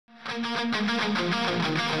Michael,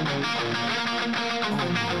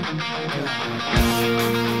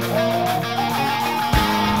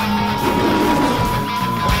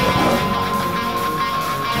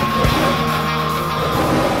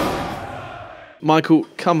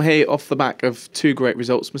 come here off the back of two great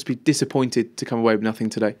results. Must be disappointed to come away with nothing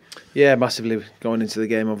today. Yeah, massively. Going into the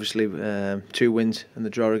game, obviously, 2 wins and the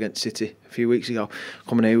draw against City a few weeks ago.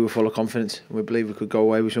 Coming here, we were full of confidence. We believed we could go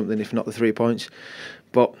away with something, if not the 3 points.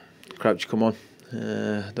 But Crouch come on.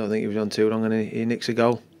 I don't think he was on too long, and he nicks a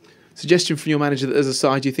goal. Suggestion from your manager that as a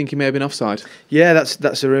side, you think he may have been offside? Yeah,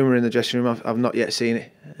 that's a rumour in the dressing room. I've not yet seen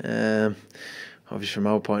it. Obviously, from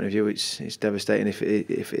our point of view, it's devastating if it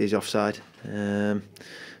is offside.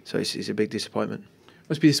 So it's a big disappointment.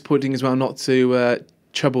 Must be disappointing as well not to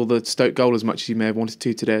treble the Stoke goal as much as you may have wanted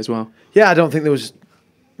to today as well. Yeah, I don't think there was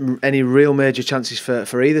any real major chances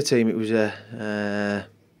for either team. It was a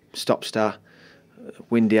stop-start,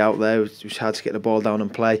 windy out there. It was hard to get the ball down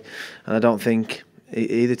and play, and I don't think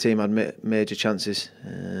either team had major chances.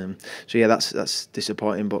 So yeah, that's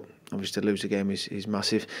disappointing. But obviously, to lose the game is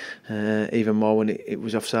massive, even more when it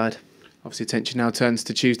was offside. Obviously, attention now turns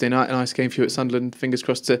to Tuesday night. A nice game for you at Sunderland. Fingers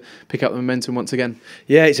crossed to pick up the momentum once again.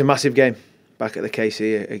 Yeah, it's a massive game. Back at the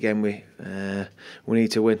KC again, we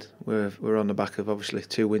need to win. We're on the back of obviously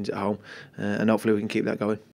 2 wins at home, and hopefully we can keep that going.